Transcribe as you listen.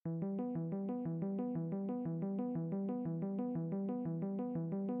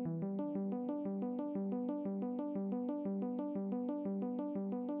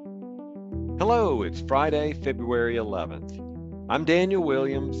Hello, it's Friday, February 11th. I'm Daniel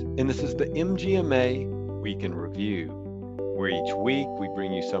Williams, and this is the MGMA Week in Review, where each week we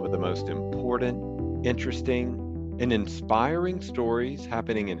bring you some of the most important, interesting, and inspiring stories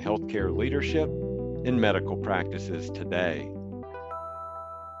happening in healthcare leadership and medical practices today.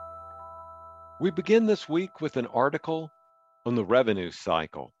 We begin this week with an article on the revenue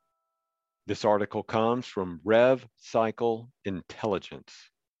cycle. This article comes from Rev Cycle Intelligence.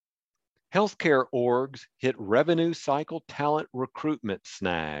 Healthcare orgs hit revenue cycle talent recruitment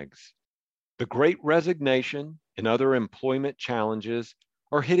snags. The Great Resignation and other employment challenges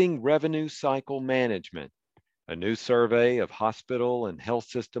are hitting revenue cycle management, a new survey of hospital and health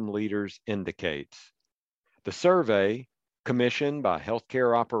system leaders indicates. The survey, commissioned by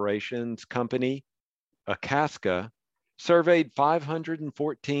healthcare operations company Akaska, surveyed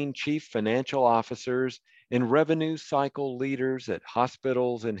 514 chief financial officers and revenue cycle leaders at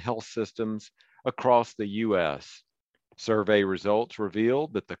hospitals and health systems across the U.S. Survey results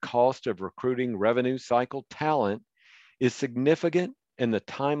revealed that the cost of recruiting revenue cycle talent is significant and the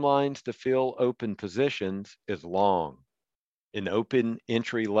timelines to fill open positions is long. An open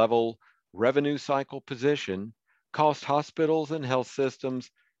entry-level revenue cycle position costs hospitals and health systems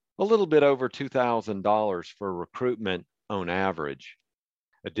a little bit over $2,000 for recruitment on average.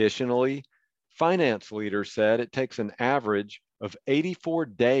 Additionally, finance leaders said it takes an average of 84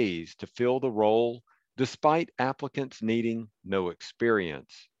 days to fill the role despite applicants needing no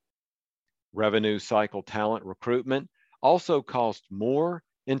experience. Revenue cycle talent recruitment also costs more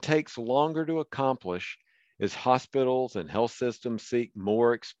and takes longer to accomplish as hospitals and health systems seek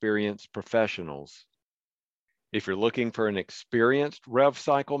more experienced professionals. If you're looking for an experienced rev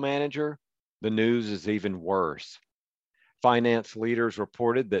cycle manager, the news is even worse. Finance leaders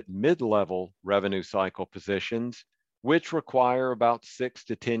reported that mid-level revenue cycle positions, which require about 6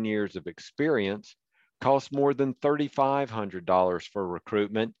 to 10 years of experience, cost more than $3,500 for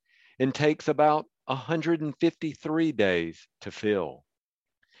recruitment and takes about 153 days to fill.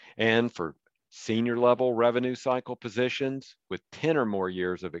 And for senior level revenue cycle positions with 10 or more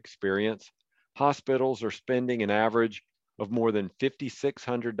years of experience, hospitals are spending an average of more than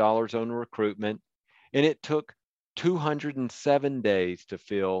 $5,600 on recruitment, and it took 207 days to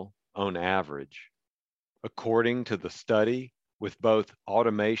fill on average. According to the study, with both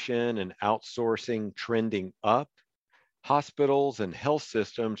automation and outsourcing trending up, hospitals and health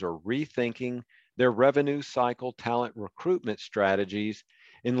systems are rethinking their revenue cycle talent recruitment strategies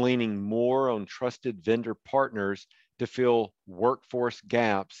and leaning more on trusted vendor partners to fill workforce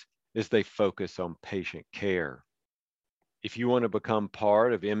gaps as they focus on patient care. If you want to become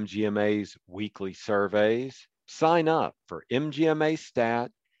part of MGMA's weekly surveys, sign up for MGMA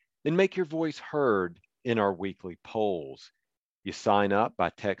Stat and make your voice heard in our weekly polls. You sign up by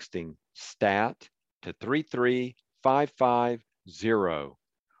texting STAT to 33550,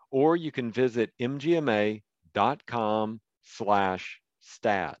 or you can visit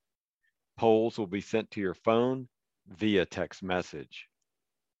mgma.com/stat. Polls will be sent to your phone via text message.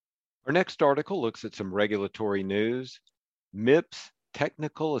 Our next article looks at some regulatory news. MIPS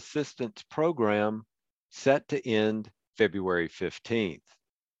Technical Assistance Program set to end February 15th.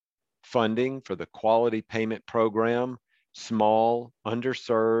 Funding for the Quality Payment Program, Small,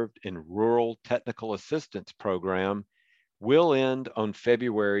 Underserved, and Rural Technical Assistance Program will end on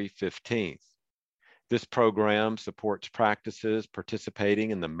February 15th. This program supports practices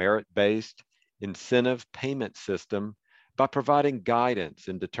participating in the merit-based incentive payment system by providing guidance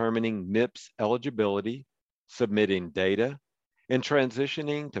in determining MIPS eligibility, submitting data, and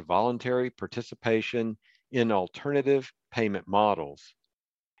transitioning to voluntary participation in alternative payment models.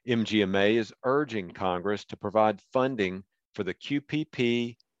 MGMA is urging Congress to provide funding for the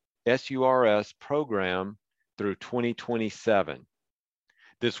QPP SURS program through 2027.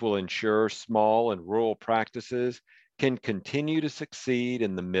 This will ensure small and rural practices can continue to succeed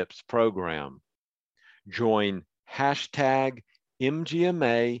in the MIPS program. Join hashtag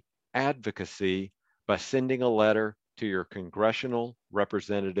MGMA advocacy by sending a letter to your congressional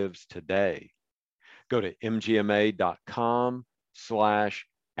representatives today. Go to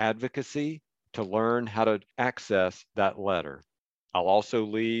mgma.com/advocacy to learn how to access that letter. I'll also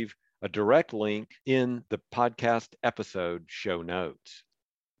leave a direct link in the podcast episode show notes.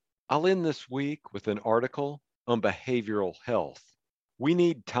 I'll end this week with an article on behavioral health. We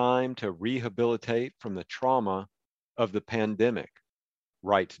need time to rehabilitate from the trauma of the pandemic,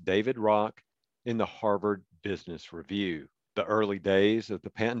 writes David Rock in the Harvard Business Review. The early days of the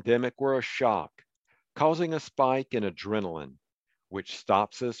pandemic were a shock, causing a spike in adrenaline, which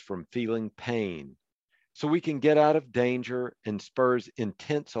stops us from feeling pain, so we can get out of danger and spurs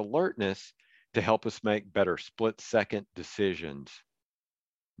intense alertness to help us make better split-second decisions.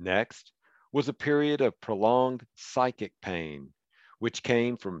 Next was a period of prolonged psychic pain, which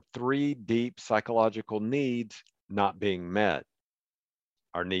came from 3 deep psychological needs not being met: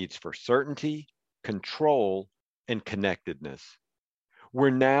 our needs for certainty, control, and connectedness. We're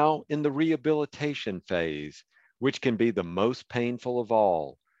now in the rehabilitation phase, which can be the most painful of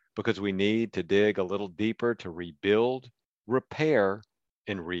all because we need to dig a little deeper to rebuild, repair,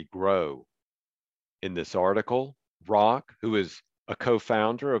 and regrow. In this article, Rock, who is a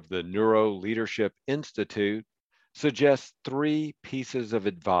co-founder of the Neuro Leadership Institute, suggests 3 pieces of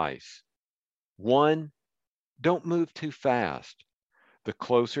advice. 1, don't move too fast. The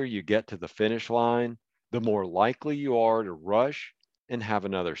closer you get to the finish line, the more likely you are to rush and have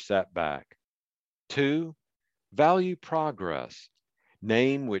another setback. 2, value progress.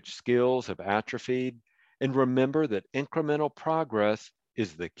 Name which skills have atrophied and remember that incremental progress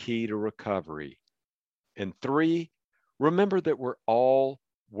is the key to recovery. And 3, remember that we're all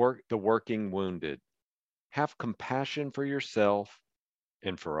the working wounded. Have compassion for yourself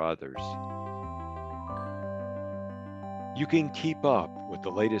and for others. You can keep up with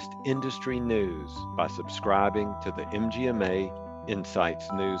the latest industry news by subscribing to the MGMA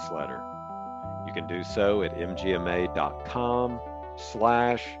Insights newsletter. You can do so at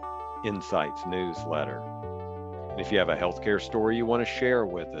mgma.com/insights newsletter. And if you have a healthcare story you want to share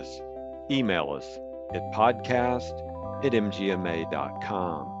with us, email us at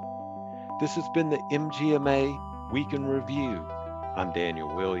podcast@mgma.com. This has been the MGMA Week in Review. I'm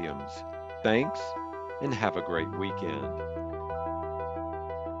Daniel Williams. Thanks, and have a great weekend.